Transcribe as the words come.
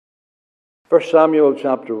1 Samuel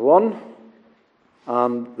chapter 1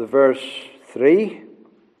 and the verse 3.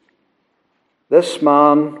 This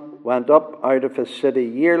man went up out of his city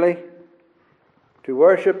yearly to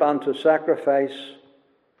worship and to sacrifice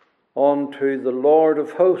unto the Lord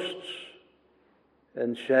of hosts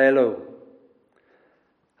in Shiloh.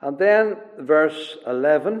 And then verse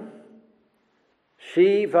 11.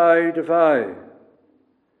 She vowed a vow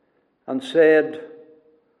and said,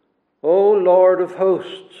 O Lord of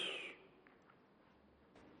hosts.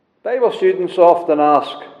 Bible students often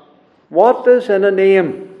ask, what is in a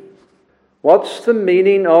name? What's the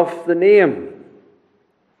meaning of the name?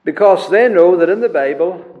 Because they know that in the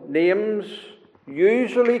Bible, names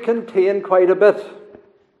usually contain quite a bit,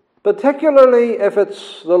 particularly if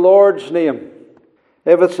it's the Lord's name,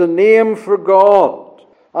 if it's a name for God.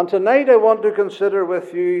 And tonight I want to consider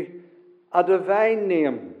with you a divine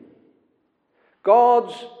name,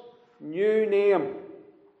 God's new name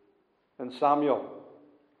in Samuel.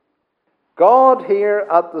 God here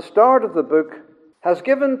at the start of the book has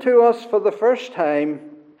given to us for the first time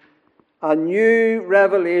a new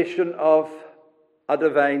revelation of a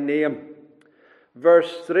divine name.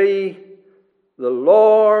 Verse 3, the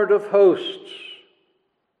Lord of hosts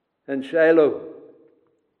in Shiloh.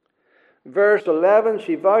 Verse 11,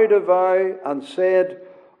 she vowed a vow and said,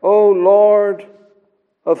 O Lord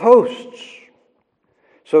of hosts.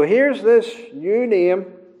 So here's this new name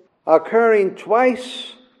occurring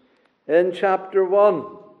twice in chapter 1.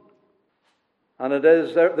 And it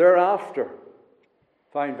is thereafter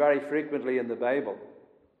found very frequently in the Bible.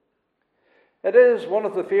 It is one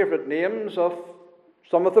of the favourite names of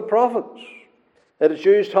some of the prophets. It is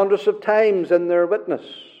used hundreds of times in their witness.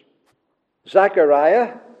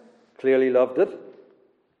 Zechariah clearly loved it.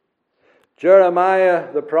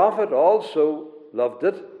 Jeremiah the prophet also loved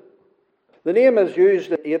it. The name is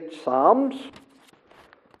used in 8 Psalms,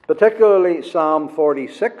 particularly Psalm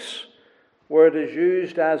 46, where it is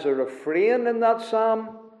used as a refrain in that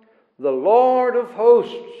psalm. The Lord of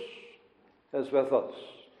hosts is with us.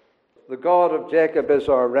 The God of Jacob is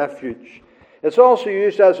our refuge. It's also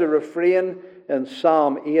used as a refrain in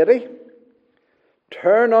Psalm 80.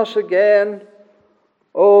 Turn us again,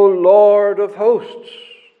 O Lord of hosts,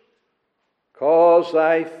 cause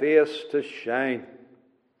thy face to shine.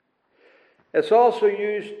 It's also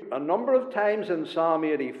used a number of times in Psalm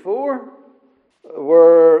 84,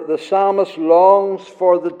 where the psalmist longs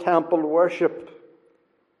for the temple worship.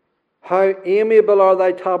 How amiable are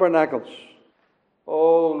thy tabernacles,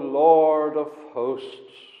 O Lord of hosts.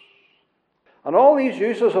 And all these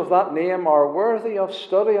uses of that name are worthy of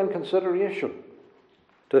study and consideration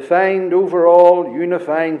to find overall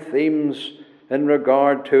unifying themes in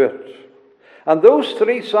regard to it. And those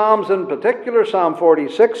 3 Psalms in particular, Psalm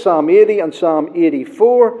 46, Psalm 80 and Psalm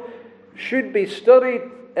 84, should be studied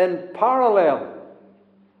in parallel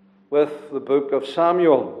with the book of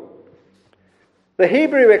Samuel. The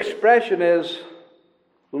Hebrew expression is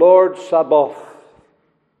Lord Sabaoth,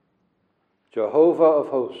 Jehovah of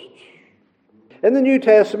hosts. In the New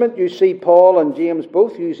Testament, you see Paul and James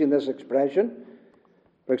both using this expression.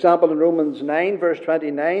 For example, in Romans 9, verse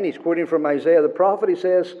 29, he's quoting from Isaiah the prophet. He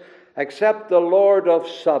says, except the Lord of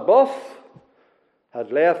Sabaoth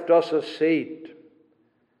had left us a seed,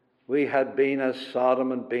 we had been as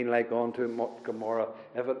Sodom and been like unto Gomorrah.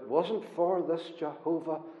 If it wasn't for this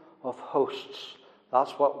Jehovah of hosts,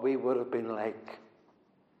 that's what we would have been like.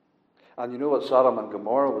 And you know what Sodom and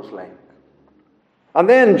Gomorrah was like. And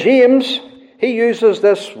then James, he uses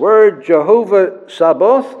this word Jehovah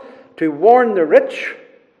Sabaoth to warn the rich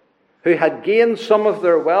who had gained some of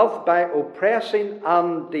their wealth by oppressing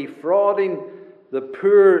and defrauding the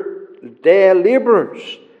poor day labourers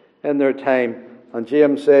in their time. And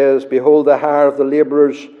James says, behold the hire of the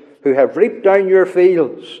labourers who have reaped down your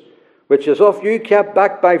fields, which is of you kept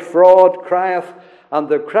back by fraud, crieth, and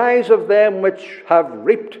the cries of them which have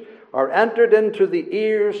reaped are entered into the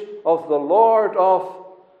ears of the Lord of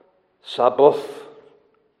Sabaoth.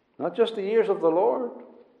 Not just the ears of the Lord.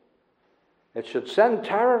 It should send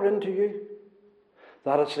terror into you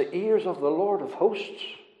that it's the ears of the Lord of hosts.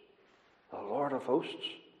 The Lord of hosts.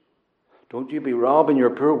 Don't you be robbing your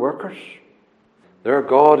poor workers. Their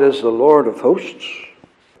God is the Lord of hosts.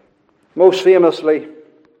 Most famously,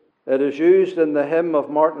 it is used in the hymn of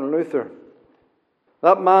Martin Luther.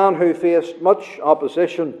 That man who faced much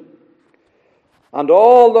opposition and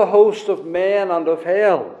all the host of men and of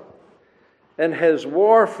hell in his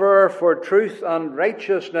warfare for truth and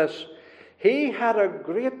righteousness, he had a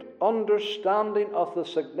great understanding of the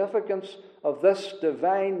significance of this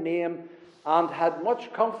divine name and had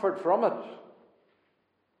much comfort from it.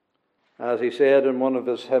 As he said in one of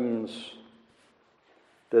his hymns,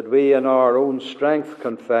 did we in our own strength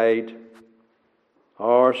confide,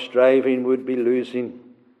 our striving would be losing.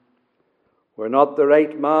 We're not the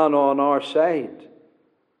right man on our side,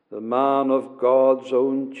 the man of God's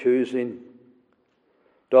own choosing.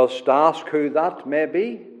 Dost ask who that may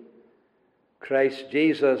be? Christ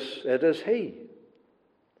Jesus, it is He.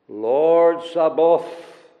 Lord Sabaoth,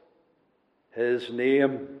 His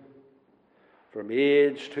name, from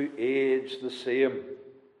age to age the same.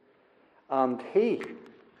 And He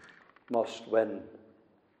must win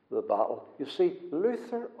the battle. You see,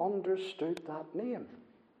 Luther understood that name.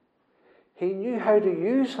 He knew how to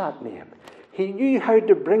use that name. He knew how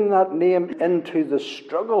to bring that name into the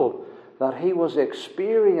struggle that he was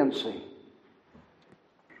experiencing.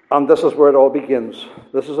 And this is where it all begins.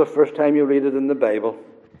 This is the first time you read it in the Bible,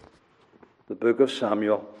 the book of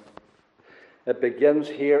Samuel. It begins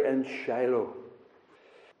here in Shiloh.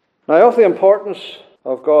 Now, of the importance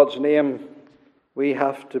of God's name, we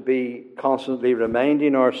have to be constantly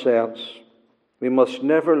reminding ourselves. We must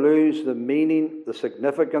never lose the meaning, the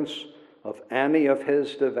significance of any of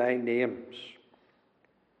His divine names.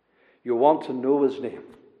 You want to know His name.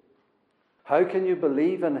 How can you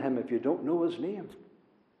believe in Him if you don't know His name?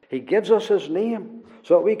 He gives us His name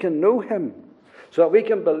so that we can know Him, so that we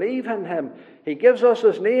can believe in Him. He gives us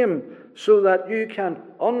His name so that you can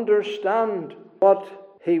understand what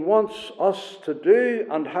He wants us to do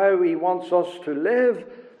and how He wants us to live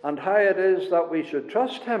and how it is that we should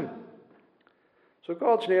trust Him. So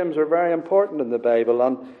God's names are very important in the Bible,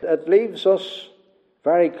 and it leaves us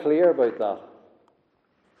very clear about that.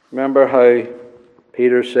 Remember how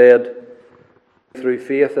Peter said, through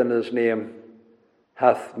faith in His name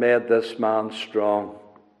hath made this man strong,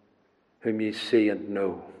 whom ye see and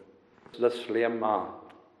know. This lame man,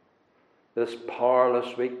 this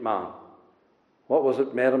powerless, weak man, what was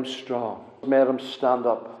it made him strong? It made him stand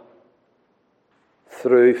up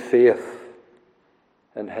through faith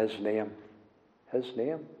in His name. His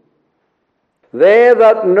name. They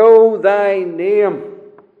that know Thy name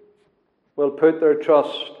will put their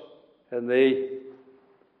trust in Thee.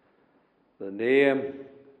 The name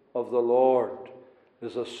of the Lord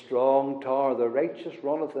is a strong tower. The righteous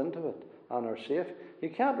runneth into it and are safe. You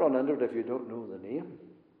can't run into it if you don't know the name.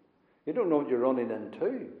 You don't know what you're running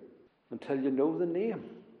into until you know the name.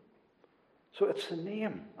 So it's the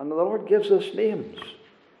name. And the Lord gives us names.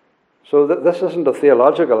 So this isn't a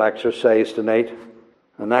theological exercise tonight,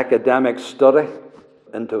 an academic study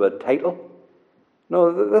into a title.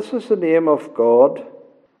 No, this is the name of God,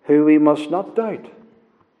 who we must not doubt,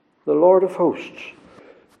 the Lord of hosts.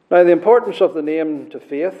 Now, the importance of the name to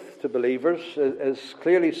faith, to believers, is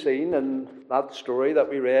clearly seen in that story that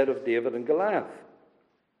we read of David and Goliath.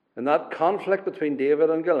 In that conflict between David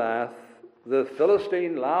and Goliath, the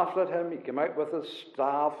Philistine laughed at him. He came out with his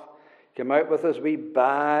staff, came out with his wee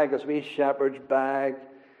bag, his wee shepherd's bag,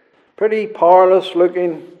 pretty powerless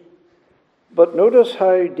looking. But notice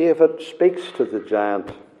how David speaks to the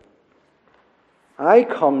giant. I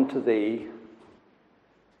come to thee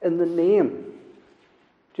in the name.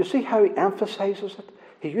 Do you see how he emphasizes it?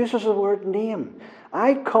 He uses the word name.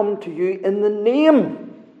 I come to you in the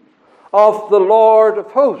name of the Lord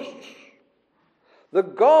of hosts, the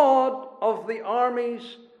God of the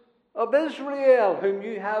armies of Israel, whom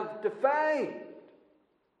you have defied.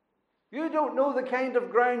 You don't know the kind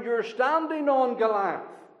of ground you're standing on, Goliath.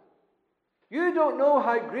 You don't know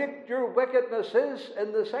how great your wickedness is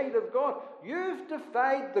in the sight of God. You've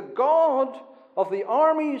defied the God of the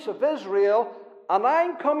armies of Israel, and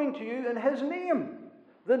I'm coming to you in His name,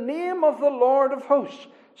 the name of the Lord of hosts.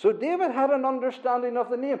 So David had an understanding of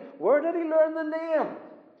the name. Where did he learn the name?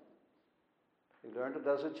 He learned it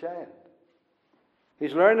as a child.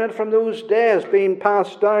 He's learning it from those days being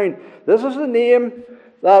passed down. This is the name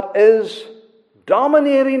that is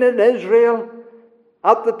dominating in Israel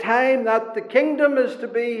at the time that the kingdom is to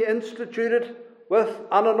be instituted with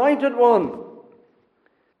an anointed one.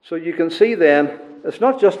 So you can see then, it's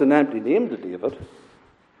not just an empty name to David.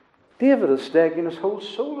 David is staking his whole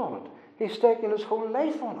soul on it. He's staking his whole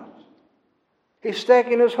life on it. He's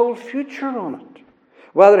staking his whole future on it.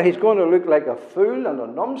 Whether he's going to look like a fool and a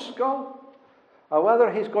numbskull, or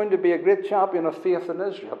whether he's going to be a great champion of faith in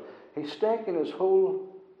Israel, he's staking his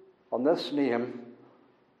whole on this name,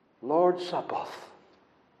 Lord Sabaoth.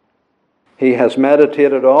 He has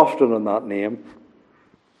meditated often on that name.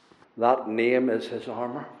 That name is his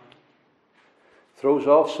armor. Throws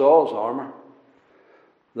off Saul's armor.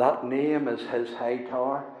 That name is his high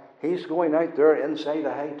tower. He's going out there inside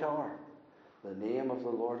a high tower. The name of the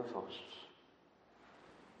Lord of hosts.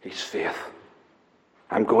 He's faith.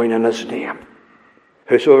 I'm going in His name.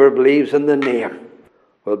 Whosoever believes in the name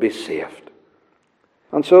will be saved.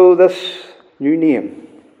 And so this new name.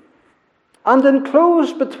 And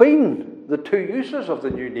enclosed between the two uses of the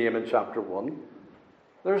new name in chapter 1,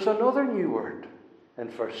 there's another new word in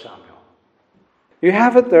 1 Samuel. You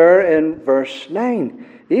have it there in verse 9.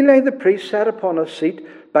 Eli the priest sat upon a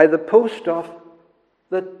seat by the post of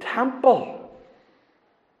the temple.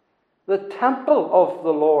 The temple of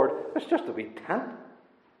the Lord. It's just a wee tent.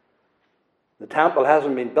 The temple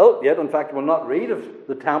hasn't been built yet. In fact, we'll not read of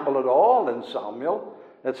the temple at all in Samuel.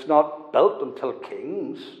 It's not built until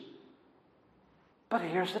Kings. But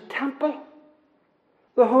here's the temple.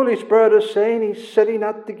 The Holy Spirit is saying he's sitting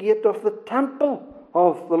at the gate of the temple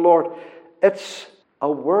of the Lord. It's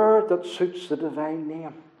a word that suits the divine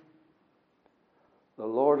name. The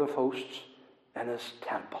Lord of hosts in his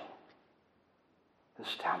temple.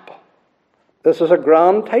 His temple. This is a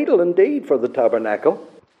grand title indeed for the tabernacle.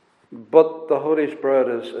 But the Holy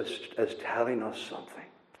Spirit is telling us something.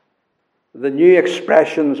 The new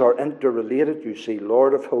expressions are interrelated. You see,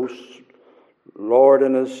 Lord of hosts, Lord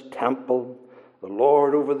in his temple, the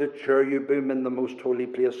Lord over the cherubim in the most holy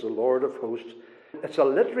place, the Lord of hosts. It's a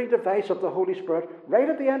literary device of the Holy Spirit right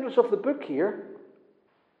at the entrance of the book here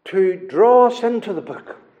to draw us into the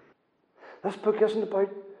book. This book isn't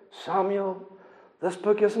about Samuel. This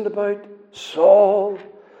book isn't about Saul.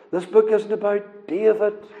 This book isn't about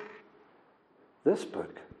David. This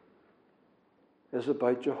book is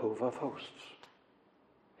about Jehovah of hosts.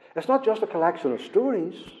 It's not just a collection of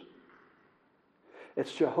stories.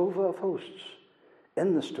 It's Jehovah of hosts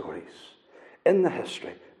in the stories, in the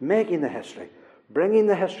history, making the history, bringing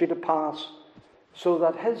the history to pass so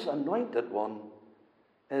that his anointed one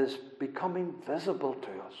is becoming visible to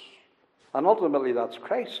us. And ultimately that's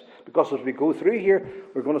Christ. Because as we go through here,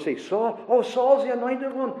 we're going to see Saul. Oh, Saul's the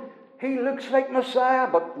anointed one. He looks like Messiah.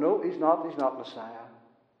 But no, he's not. He's not Messiah.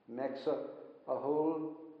 Makes a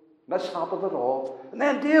whole mishap of it all. And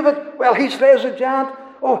then David, well, he slays a giant.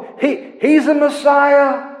 Oh, he's the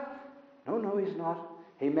Messiah. No, he's not.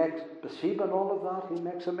 He makes Bathsheba and all of that. He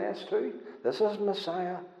makes a mess too. This is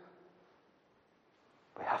Messiah.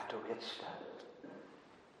 We have to wait still.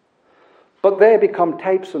 But they become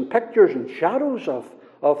types and pictures and shadows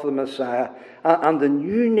of the Messiah. And the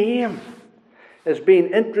new name is being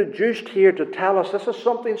introduced here to tell us this is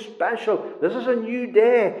something special. This is a new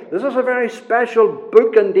day. This is a very special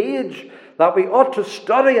book and age that we ought to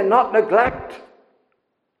study and not neglect.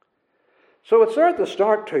 So it's there at the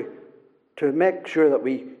start to make sure that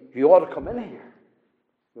you ought to come in here.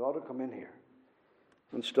 You ought to come in here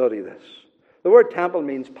and study this. The word temple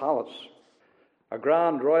means palace, a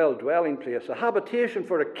grand royal dwelling place, a habitation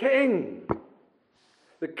for a king.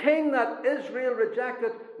 The king that Israel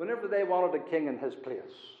rejected whenever they wanted a king in his place.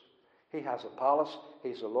 He has a palace.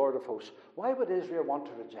 He's the Lord of hosts. Why would Israel want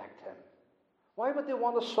to reject him? Why would they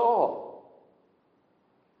want a Saul?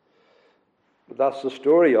 But that's the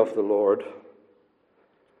story of the Lord,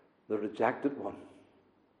 the rejected one,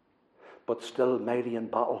 but still mighty in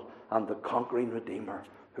battle, and the conquering Redeemer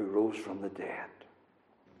who rose from the dead.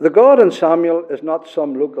 The God in Samuel is not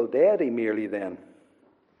some local deity merely then,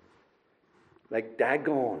 like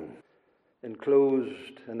Dagon,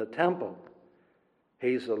 enclosed in a temple.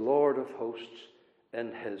 He's the Lord of hosts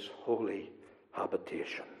in his holy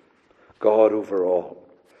habitation. God over all.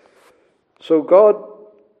 So God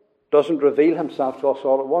doesn't reveal himself to us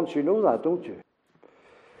all at once. You know that, don't you?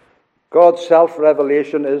 God's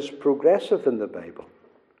self-revelation is progressive in the Bible.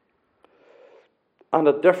 And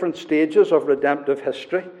at different stages of redemptive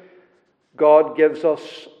history, God gives us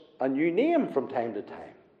a new name from time to time.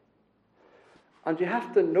 And you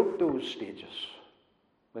have to note those stages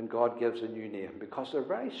when God gives a new name, because they're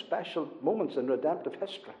very special moments in redemptive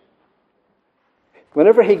history.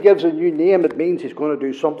 Whenever he gives a new name, it means he's going to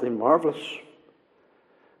do something marvelous.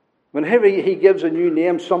 Whenever he gives a new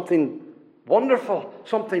name, something wonderful,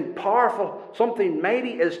 something powerful, something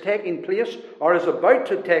mighty is taking place or is about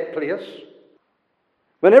to take place.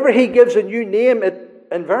 Whenever he gives a new name, it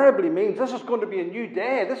invariably means this is going to be a new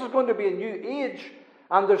day, this is going to be a new age,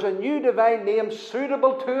 and there's a new divine name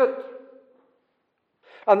suitable to it.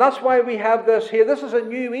 And that's why we have this here. This is a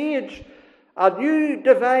new age, a new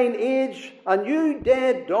divine age, a new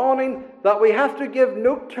day dawning that we have to give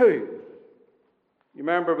note to. You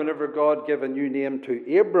remember whenever God gave a new name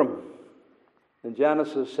to Abram in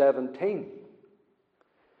Genesis 17.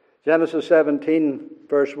 Genesis 17,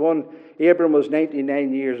 verse 1, Abram was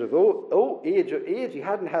 99 years of age. He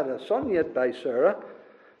hadn't had a son yet by Sarah.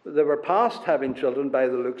 They were past having children by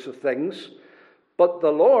the looks of things. But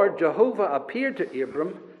the Lord, Jehovah, appeared to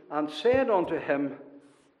Abram and said unto him,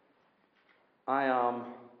 I am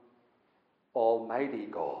Almighty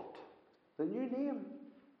God. The new name.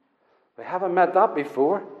 We haven't met that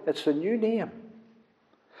before. It's a new name.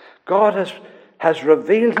 God has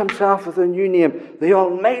revealed himself with a new name. The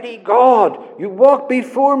Almighty God. You walk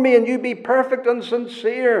before me and you be perfect and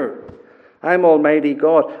sincere. I'm Almighty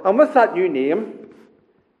God. And with that new name,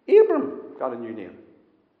 Abram got a new name.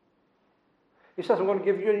 He says, I'm going to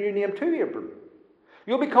give you a new name too, Abram.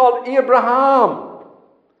 You'll be called Abraham.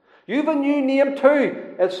 You have a new name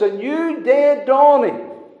too. It's a new day dawning.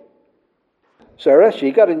 Sarah, she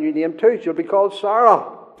got a new name too. She'll be called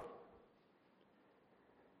Sarah.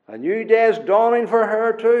 A new day is dawning for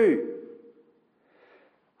her too.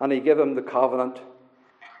 And he gave him the covenant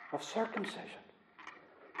of circumcision.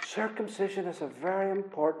 Circumcision is a very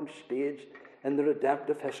important stage in the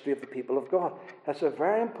redemptive history of the people of God. It's a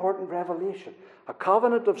very important revelation. A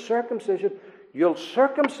covenant of circumcision. You'll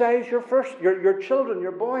circumcise your children,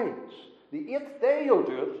 your boys. The 8th day you'll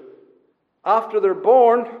do it after they're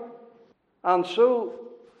born. And so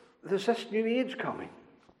there's this new age coming.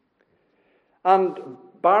 And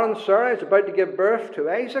barren Sarah is about to give birth to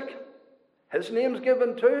Isaac. His name's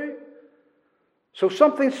given too. So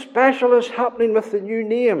something special is happening with the new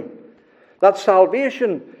name. That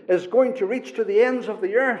salvation is going to reach to the ends of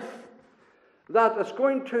the earth. That it's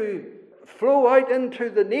going to flow out into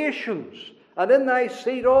the nations. And in thy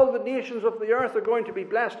seed all the nations of the earth are going to be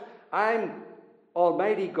blessed. I'm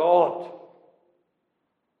Almighty God.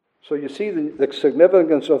 So you see the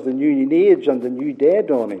significance of the new age and the new day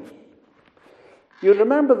dawning. You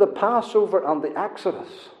remember the Passover and the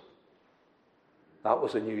Exodus. That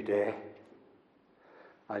was a new day.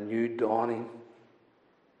 A new dawning.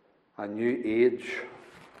 A new age.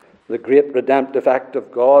 The great redemptive act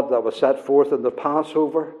of God that was set forth in the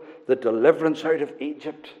Passover. The deliverance out of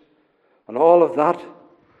Egypt. And all of that.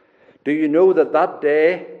 Do you know that that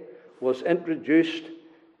day was introduced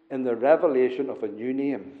in the revelation of a new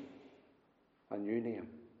name? A new name.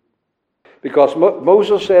 Because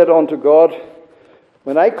Moses said unto God,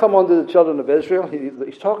 when I come unto the children of Israel,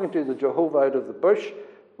 he's talking to the Jehovah out of the bush.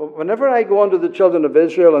 Whenever I go unto the children of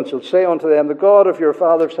Israel and shall say unto them, the God of your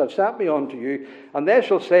fathers hath sent me unto you, and they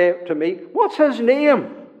shall say to me, what's his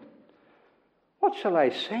name? What shall I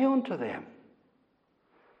say unto them?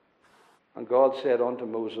 And God said unto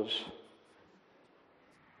Moses,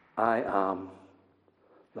 I am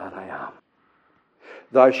that I am.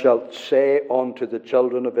 Thou shalt say unto the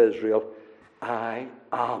children of Israel, I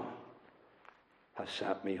am has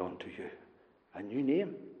sent me unto you. A new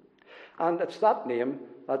name. And it's that name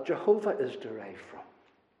that Jehovah is derived from.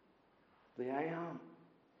 The I am.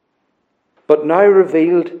 But now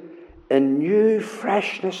revealed in new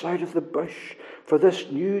freshness out of the bush for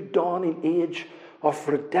this new dawning age of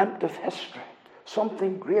redemptive history.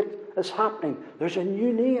 Something great is happening. There's a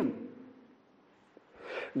new name.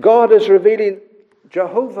 God is revealing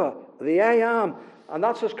Jehovah, the I am, and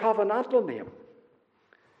that's his covenantal name.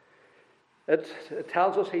 It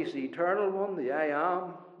tells us he's the eternal one, the I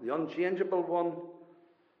am, the unchangeable one,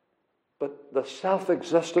 but the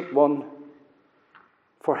self-existent one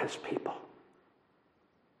for his people.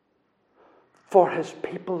 For his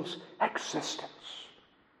people's existence.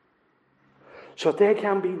 So they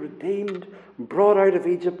can be redeemed, brought out of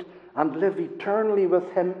Egypt, and live eternally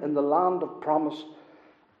with him in the land of promise.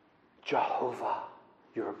 Jehovah,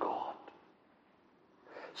 your God.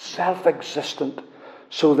 Self-existent,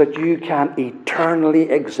 so that you can eternally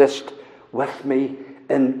exist with me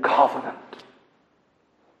in covenant.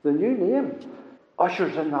 The new name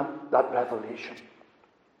ushers in that revelation.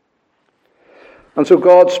 And so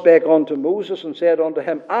God spake unto Moses and said unto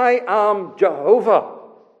him, I am Jehovah.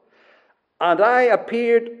 And I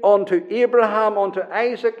appeared unto Abraham, unto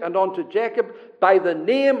Isaac, and unto Jacob by the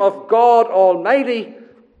name of God Almighty,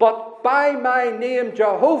 but by my name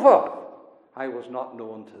Jehovah I was not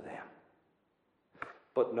known to them.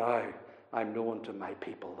 But now I'm known to my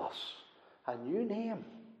people thus. A new name.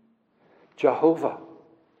 Jehovah.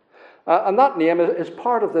 And that name is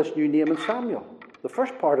part of this new name in Samuel. The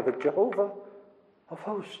first part of it, Jehovah of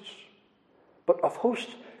hosts. But of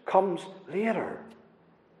hosts comes later.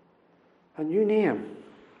 A new name.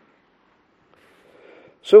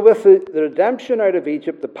 So with the redemption out of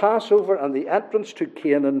Egypt, the Passover and the entrance to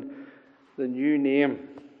Canaan, the new name.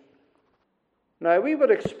 Now we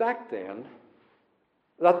would expect then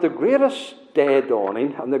that the greatest day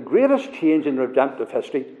dawning and the greatest change in redemptive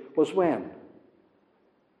history was when?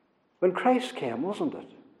 When Christ came, wasn't it?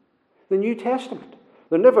 The New Testament.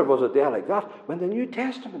 There never was a day like that. When the New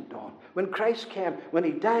Testament dawned. When Christ came, when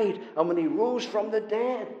he died, and when he rose from the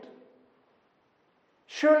dead.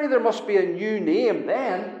 Surely there must be a new name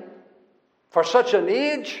then for such an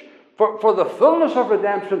age, for the fullness of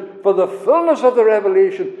redemption, for the fullness of the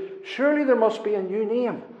revelation. Surely there must be a new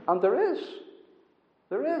name. And there is.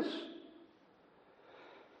 There is.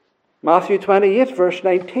 Matthew 28, verse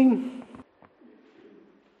 19.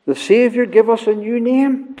 The Saviour gave us a new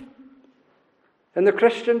name in the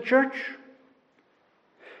Christian church.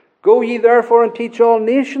 Go ye therefore and teach all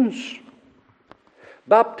nations,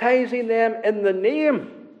 baptizing them in the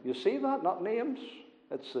name. You see that? Not names.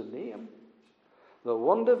 It's the name. The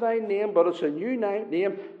one divine name, but it's a new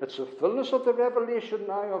name. It's the fullness of the revelation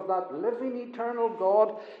now of that living eternal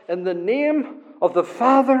God in the name of the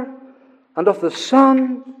Father and of the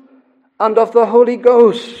Son and of the Holy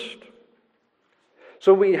Ghost.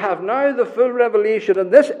 So we have now the full revelation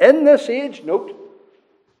in this age, note,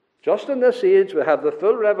 just in this age we have the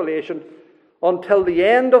full revelation until the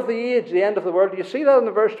end of the age, the end of the world. You see that in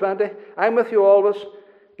the verse 20? I'm with you always,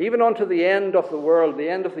 even unto the end of the world, the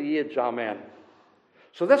end of the age. Amen.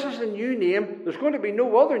 So this is a new name. There's going to be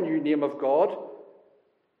no other new name of God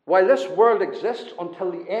while this world exists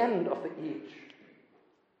until the end of the age.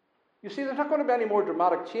 You see, there's not going to be any more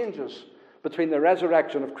dramatic changes between the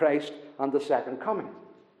resurrection of Christ and the second coming.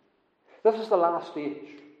 This is the last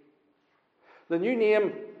stage. The new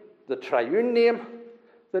name, the triune name,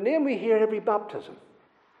 the name we hear every baptism,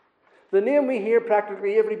 the name we hear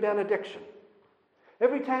practically every benediction.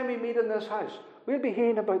 Every time we meet in this house, we'll be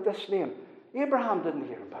hearing about this name. Abraham didn't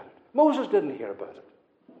hear about it. Moses didn't hear about it.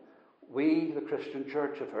 We, the Christian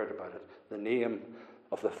church, have heard about it. The name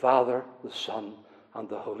of the Father, the Son, and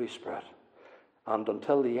the Holy Spirit. And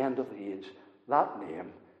until the end of the age, that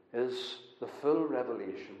name is the full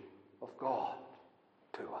revelation of God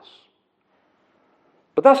to us.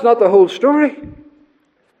 But that's not the whole story.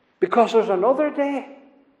 Because there's another day,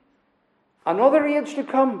 another age to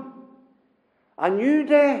come, a new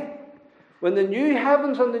day, when the new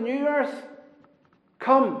heavens and the new earth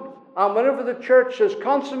come, and whenever the church is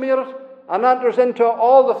consummated and enters into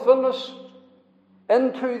all the fullness,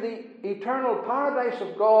 into the eternal paradise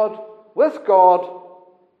of God, with God,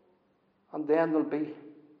 and then there'll be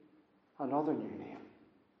another new name.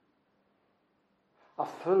 A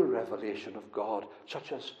full revelation of God,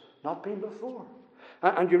 such as not been before.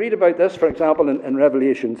 And you read about this, for example, in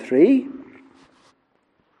Revelation 3.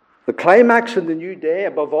 The climax in the new day,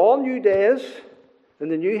 above all new days, in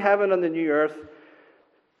the new heaven and the new earth.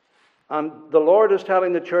 And the Lord is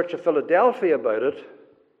telling the church of Philadelphia about it.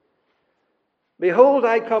 Behold,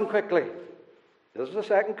 I come quickly. This is the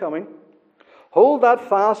second coming. Hold that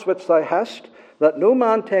fast which thou hast, that no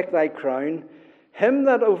man take thy crown. Him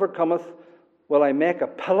that overcometh will I make a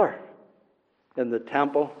pillar in the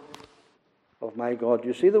temple of my God.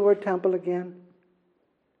 You see the word temple again?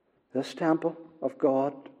 This temple of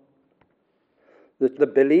God. The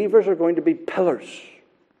believers are going to be pillars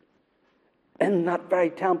in that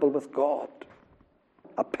very temple with God.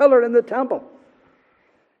 A pillar in the temple.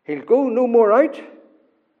 He'll go no more out.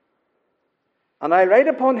 And I write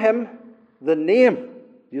upon him the name.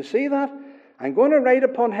 You see that? I'm going to write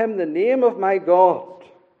upon him the name of my God.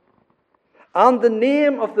 And the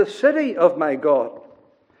name of the city of my God.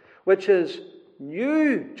 Which is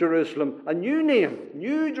New Jerusalem. A new name.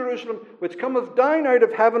 New Jerusalem. Which cometh down out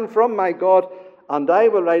of heaven from my God. And I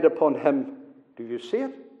will write upon him. Do you see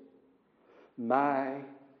it? My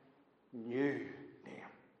new name.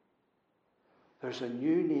 There's a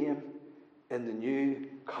new name in the new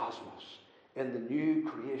cosmos, in the new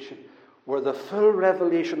creation, where the full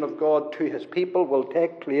revelation of God to his people will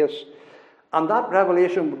take place. And that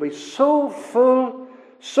revelation will be so full,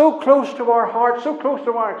 so close to our heart, so close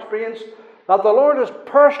to our experience, that the Lord is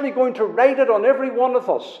personally going to write it on every one of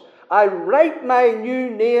us. I write my new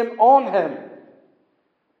name on him.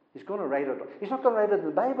 He's going to write it. He's not going to write it in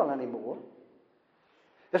the Bible anymore.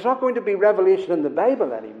 It's not going to be revelation in the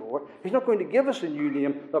Bible anymore. He's not going to give us a new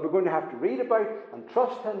name that we're going to have to read about and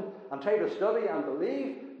trust him and try to study and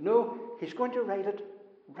believe. No, he's going to write it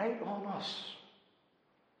right on us.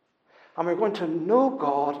 And we're going to know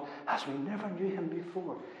God as we never knew him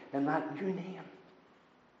before in that new name.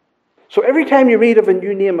 So every time you read of a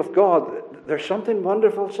new name of God, there's something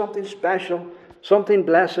wonderful, something special, something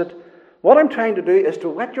blessed. What I'm trying to do is to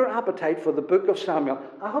whet your appetite for the book of Samuel.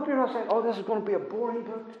 I hope you're not saying, oh, this is going to be a boring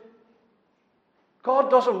book.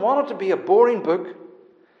 God doesn't want it to be a boring book.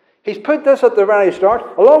 He's put this at the very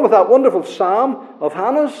start, along with that wonderful psalm of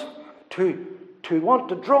Hannah's, to want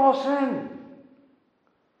to draw us in,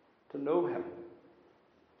 to know him,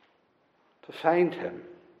 to find him,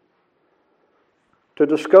 to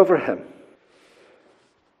discover him.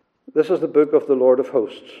 This is the book of the Lord of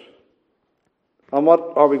hosts. And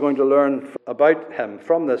what are we going to learn about him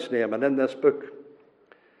from this name and in this book?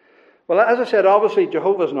 Well, as I said, obviously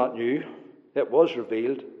Jehovah's not new. It was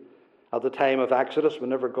revealed. At the time of Exodus,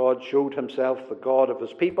 whenever God showed himself the God of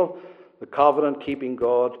his people, the covenant-keeping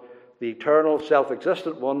God, the eternal,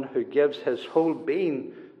 self-existent one who gives his whole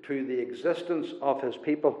being to the existence of his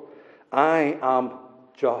people. I am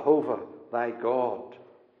Jehovah, thy God,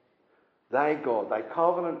 thy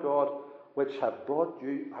covenant God, which have brought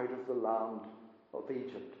you out of the land of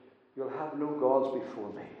Egypt. You'll have no gods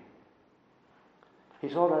before me.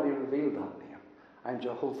 He's already revealed that name. I'm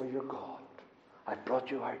Jehovah your God. I brought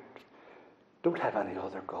you out. Don't have any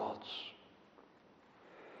other gods.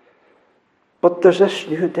 But there's this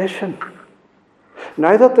new addition.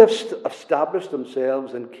 Now that they've established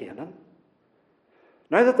themselves in Canaan,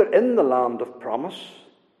 now that they're in the land of promise,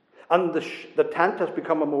 and the tent has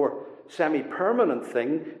become a more semi-permanent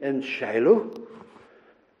thing in Shiloh,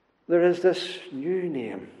 there is this new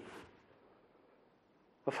name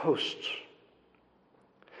of hosts.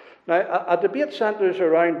 Now, a debate centres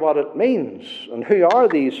around what it means and who are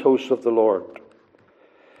these hosts of the Lord.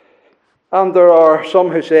 And there are some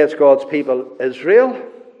who say it's God's people, Israel,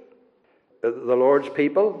 the Lord's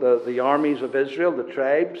people, the armies of Israel, the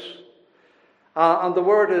tribes. And the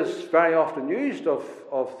word is very often used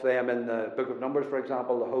of them in the book of Numbers, for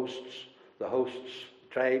example, the hosts,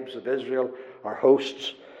 tribes of Israel are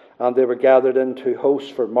hosts. And they were gathered into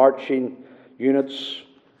hosts for marching units,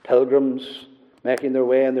 pilgrims, making their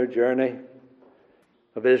way in their journey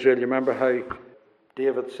of Israel. You remember how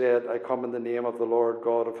David said, I come in the name of the Lord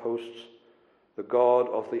God of hosts, the God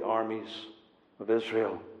of the armies of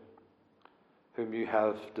Israel, whom you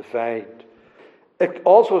have defied. It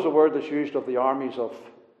also is a word that's used of the armies of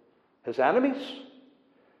his enemies.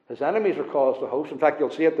 His enemies are called a host. In fact, you'll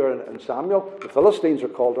see it there in Samuel. The Philistines are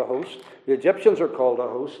called a host. The Egyptians are called a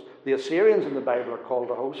host. The Assyrians in the Bible are called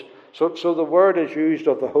a host. So the word is used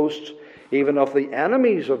of the hosts, even of the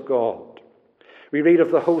enemies of God. We read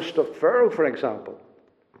of the host of Pharaoh, for example.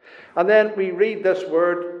 And then we read this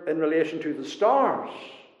word in relation to the stars,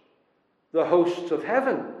 the hosts of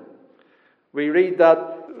heaven. We read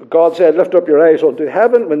that God said, lift up your eyes unto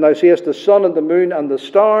heaven, when thou seest the sun and the moon and the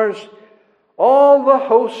stars, all the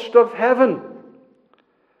hosts of heaven.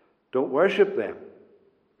 Don't worship them,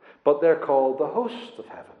 but they're called the hosts of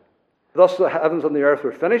heaven. Thus the heavens and the earth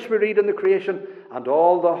were finished, we read in the creation, and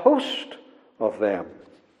all the host of them.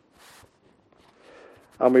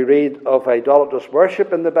 And we read of idolatrous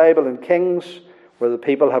worship in the Bible in Kings, where the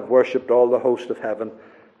people have worshipped all the host of heaven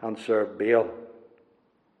and served Baal.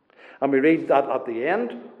 And we read that at the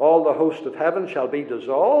end, all the host of heaven shall be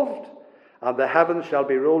dissolved, and the heavens shall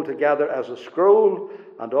be rolled together as a scroll,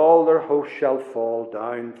 and all their hosts shall fall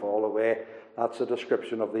down, fall away. That's a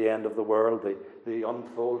description of the end of the world, the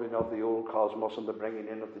unfolding of the old cosmos and the bringing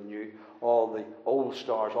in of the new, all the old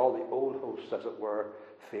stars, all the old hosts, as it were,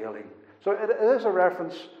 failing. So it is a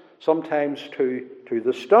reference sometimes to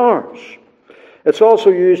the stars. It's also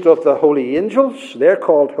used of the holy angels. They're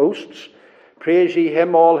called hosts. Praise ye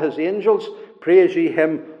him, all his angels. Praise ye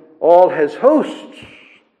him, all his hosts.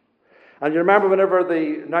 And you remember whenever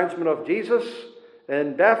the announcement of Jesus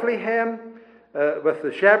in Bethlehem, with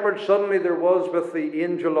the shepherds, suddenly there was with the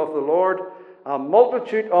angel of the Lord a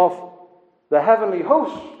multitude of the heavenly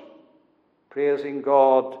host, praising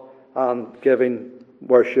God and giving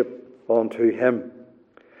worship unto him.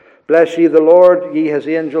 Bless ye the Lord, ye his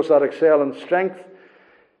angels that excel in strength,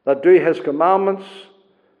 that do his commandments,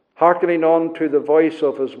 hearkening unto the voice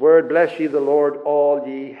of his word. Bless ye the Lord, all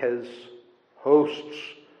ye his hosts.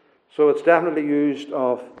 So it's definitely used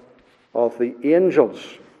of the angels.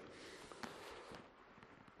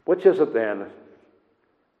 Which is it then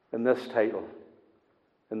in this title,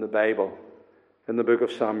 in the Bible, in the book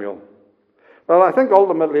of Samuel? Well, I think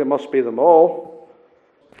ultimately it must be them all.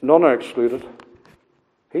 None are excluded.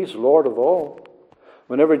 He's Lord of all.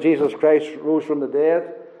 Whenever Jesus Christ rose from the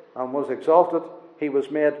dead and was exalted, he was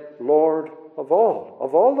made Lord of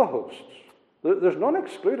all the hosts. There's none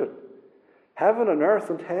excluded. Heaven and earth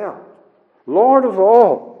and hell. Lord of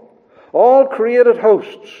all created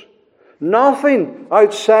hosts. Nothing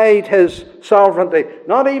outside his sovereignty.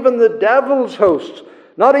 Not even the devil's hosts.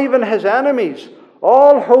 Not even his enemies.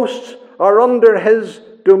 All hosts are under his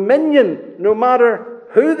dominion, no matter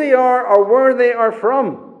who they are or where they are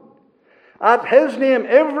from. At his name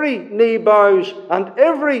every knee bows and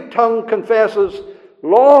every tongue confesses,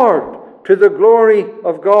 Lord, to the glory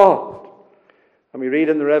of God. And we read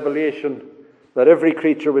in the Revelation that every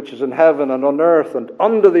creature which is in heaven and on earth and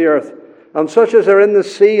under the earth, and such as are in the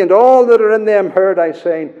sea, and all that are in them, heard I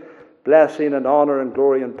saying, blessing and honour and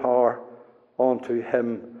glory and power unto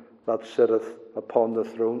him that sitteth upon the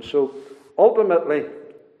throne. So ultimately,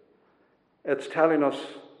 it's telling us,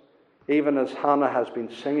 even as Hannah has been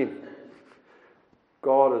singing,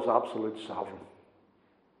 God is absolute sovereign.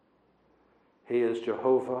 He is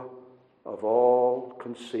Jehovah of all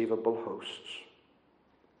conceivable hosts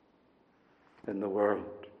in the world.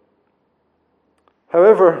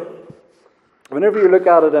 However, whenever you look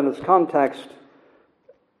at it in its context,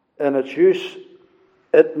 in its use,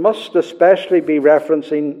 it must especially be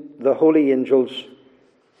referencing the holy angels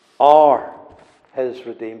are his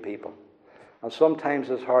redeemed people. And sometimes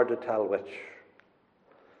it's hard to tell which.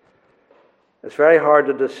 It's very hard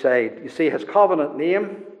to decide. You see, his covenant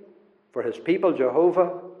name for his people,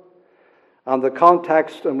 Jehovah, and the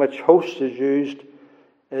context in which host is used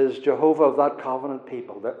is Jehovah of that covenant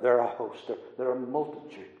people. They're a host. They're a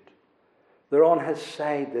multitude. They're on his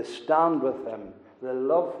side. They stand with him. They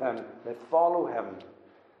love him. They follow him.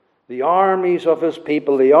 The armies of his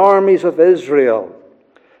people, the armies of Israel.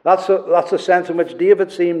 That's the sense in which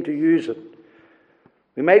David seemed to use it.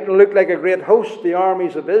 We mightn't look like a great host, the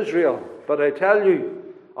armies of Israel, but I tell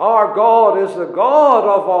you, our God is the God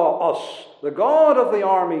of us, the God of the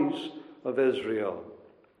armies of Israel.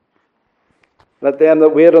 Let them that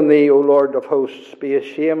wait on thee, O Lord of hosts, be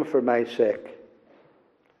ashamed for my sake.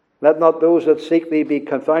 Let not those that seek thee be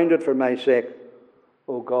confounded for my sake,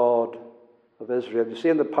 O God of Israel. You see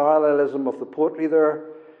in the parallelism of the poetry there,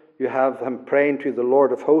 you have him praying to the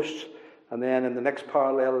Lord of hosts, and then in the next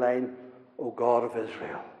parallel line, O God of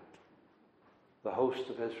Israel, the host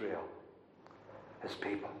of Israel, his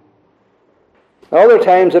people. Other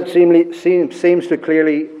times it seems to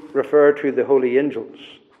clearly refer to the holy angels,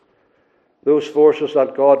 those forces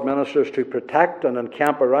that God ministers to protect and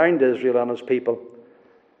encamp around Israel and his people.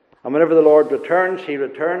 And whenever the Lord returns, he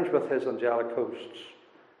returns with his angelic hosts.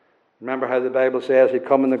 Remember how the Bible says he'd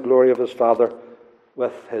come in the glory of his Father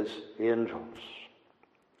with his angels.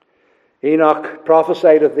 Enoch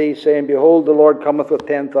prophesied of these, saying, Behold, the Lord cometh with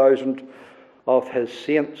 10,000 of his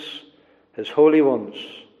saints, his holy ones.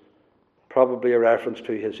 Probably a reference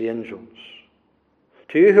to his angels.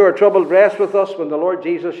 To you who are troubled, rest with us when the Lord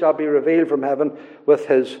Jesus shall be revealed from heaven with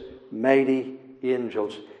his mighty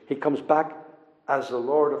angels. He comes back as the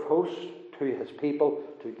Lord of hosts to his people,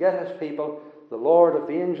 to get his people, the Lord of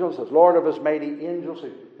angels, as Lord of his mighty angels,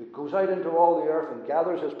 who goes out into all the earth and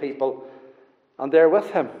gathers his people, and they're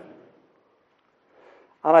with him.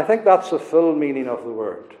 And I think that's the full meaning of the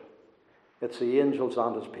word. It's the angels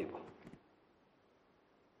and his people.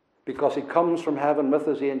 Because he comes from heaven with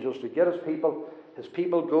his angels to get his people. His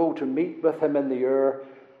people go to meet with him in the air,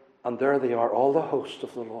 and there they are, all the hosts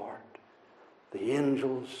of the Lord, the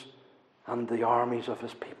angels and the armies of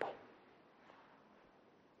his people.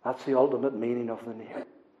 That's the ultimate meaning of the name.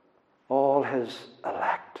 All his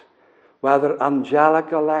elect, whether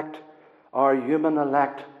angelic elect or human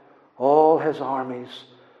elect, all his armies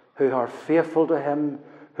who are faithful to him,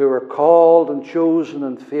 who are called and chosen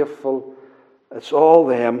and faithful. It's all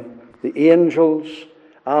them, the angels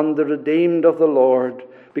and the redeemed of the Lord,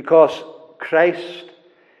 because Christ,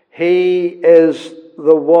 he is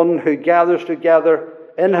the one who gathers together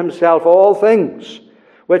in himself all things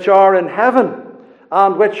which are in heaven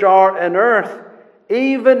and which are in earth,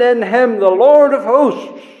 even in him, the Lord of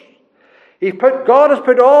hosts. God has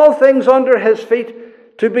put all things under his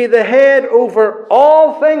feet to be the head over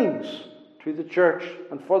all things to the church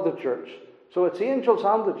and for the church. So it's the angels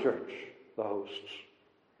and the church, the hosts.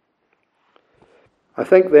 I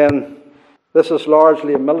think then this is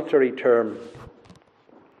largely a military term.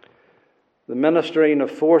 The ministering of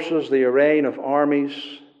forces, the arraying of armies.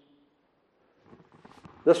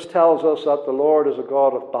 This tells us that the Lord is a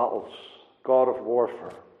God of battles, God of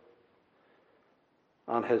warfare.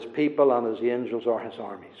 And his people and his angels are his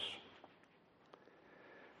armies.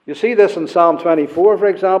 You see this in Psalm 24, for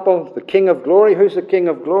example. The King of glory. Who's the King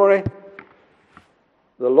of glory?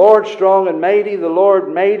 The Lord strong and mighty, the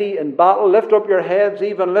Lord mighty in battle. Lift up your heads,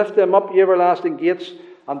 even lift them up, ye everlasting gates,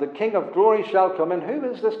 and the King of glory shall come in. Who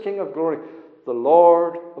is this King of glory? The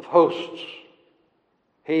Lord of hosts.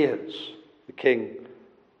 He is the King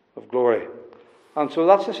of glory. And so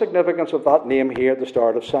that's the significance of that name here at the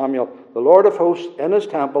start of Samuel. The Lord of hosts in his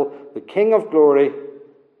temple, the King of glory.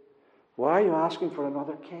 Why are you asking for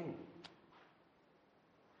another king?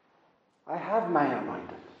 I have my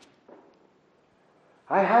anointed.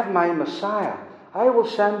 I have my Messiah. I will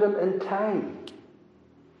send him in time.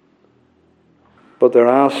 But they're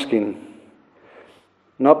asking,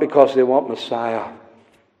 not because they want Messiah.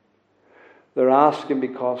 They're asking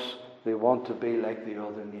because they want to be like the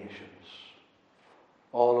other nations.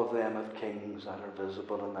 All of them have kings that are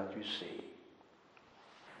visible and that you see.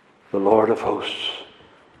 The Lord of hosts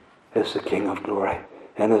is the King of glory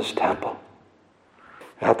in his temple.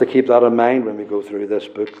 I have to keep that in mind when we go through this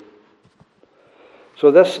book. So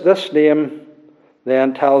this name,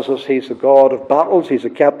 then tells us he's the God of battles. He's the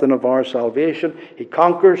captain of our salvation. He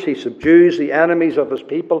conquers, he subdues the enemies of his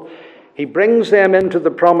people. He brings them into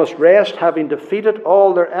the promised rest, having defeated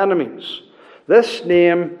all their enemies. This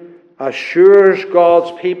name assures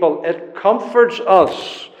God's people. It comforts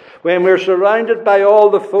us when we're surrounded by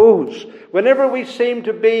all the foes. Whenever we seem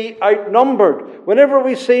to be outnumbered, whenever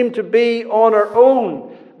we seem to be on our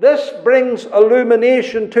own, this brings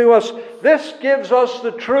illumination to us. This gives us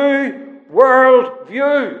the true world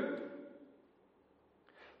view.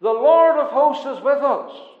 The Lord of hosts is with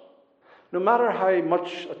us. No matter how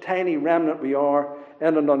much a tiny remnant we are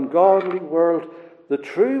in an ungodly world, the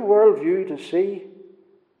true world view to see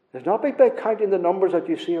is not by counting the numbers that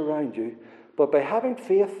you see around you, but by having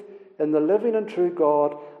faith in the living and true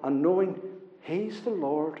God and knowing he's the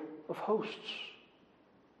Lord of hosts.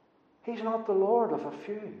 He's not the Lord of a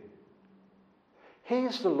few.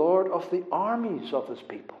 He's the Lord of the armies of his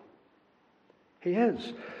people. He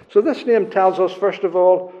is. So this name tells us, first of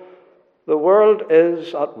all, the world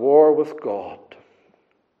is at war with God.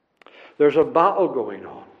 There's a battle going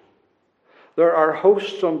on. There are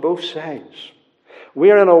hosts on both sides. We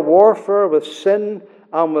are in a warfare with sin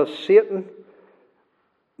and with Satan.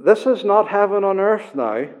 This is not heaven on earth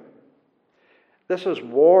now. This is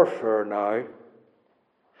warfare now.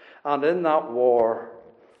 And in that war,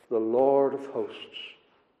 the Lord of hosts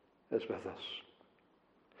is with us.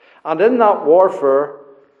 And in that warfare,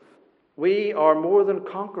 we are more than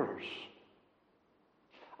conquerors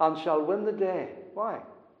and shall win the day. Why?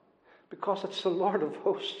 Because it's the Lord of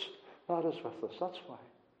hosts that is with us. That's why.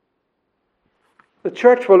 The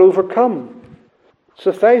church will overcome.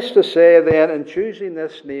 Suffice to say then, in choosing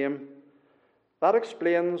this name, that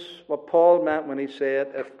explains what Paul meant when he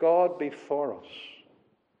said, if God be for us,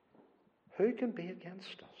 who can be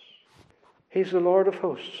against us? He's the Lord of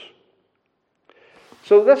hosts.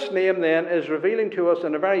 So this name then is revealing to us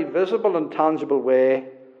in a very visible and tangible way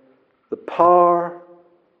the power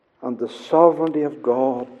and the sovereignty of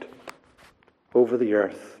God over the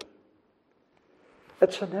earth.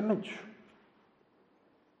 It's an image.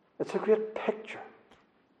 It's a great picture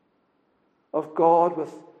of God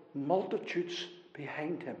with multitudes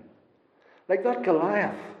behind him. Like that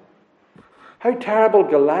Goliath. How terrible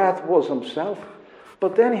Goliath was himself.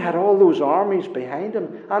 But then he had all those armies behind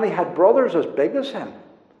him. And he had brothers as big as him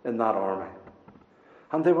in that army.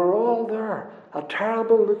 And they were all there. A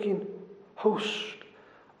terrible looking host.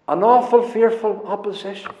 An awful fearful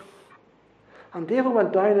opposition. And David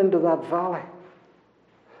went down into that valley.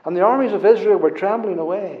 And the armies of Israel were trembling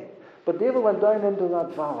away. But David went down into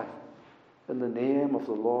that valley in the name of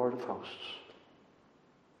the Lord of hosts.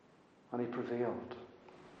 And he prevailed.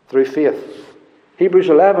 Through faith. Hebrews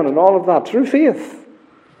 11 and all of that. Through faith.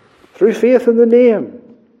 Through faith in the name.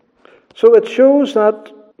 So it shows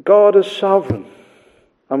that God is sovereign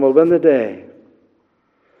and will win the day.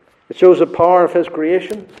 It shows the power of his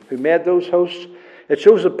creation, who made those hosts. It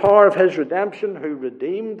shows the power of his redemption, who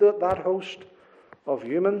redeemed that host of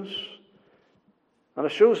humans. And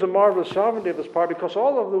it shows the marvelous sovereignty of his power, because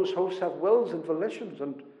all of those hosts have wills and volitions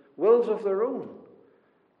and wills of their own.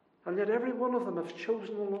 And yet every one of them have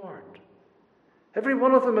chosen the Lord. Every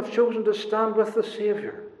one of them have chosen to stand with the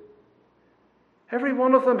Saviour. Every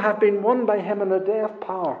one of them have been won by him in a day of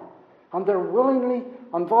power. And they're willingly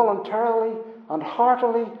and voluntarily and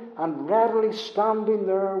heartily and readily standing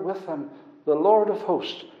there with him, the Lord of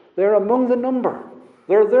hosts. They're among the number.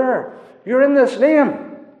 They're there. You're in this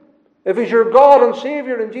name. If he's your God and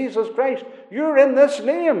Saviour in Jesus Christ, you're in this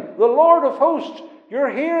name, the Lord of hosts. You're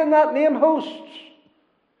here in that name, hosts.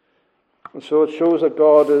 And so it shows that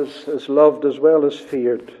God is loved as well as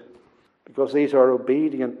feared, because these are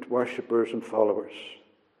obedient worshippers and followers.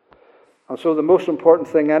 And so the most important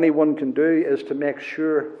thing anyone can do is to make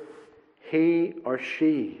sure he or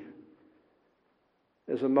she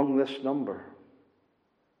is among this number,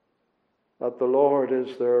 that the Lord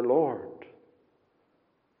is their Lord,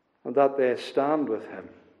 and that they stand with him.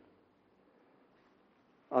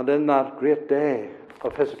 And in that great day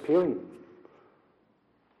of his appearing,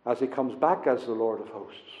 as he comes back as the Lord of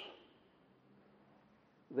hosts,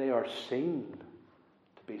 they are seen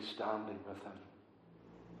to be standing with him.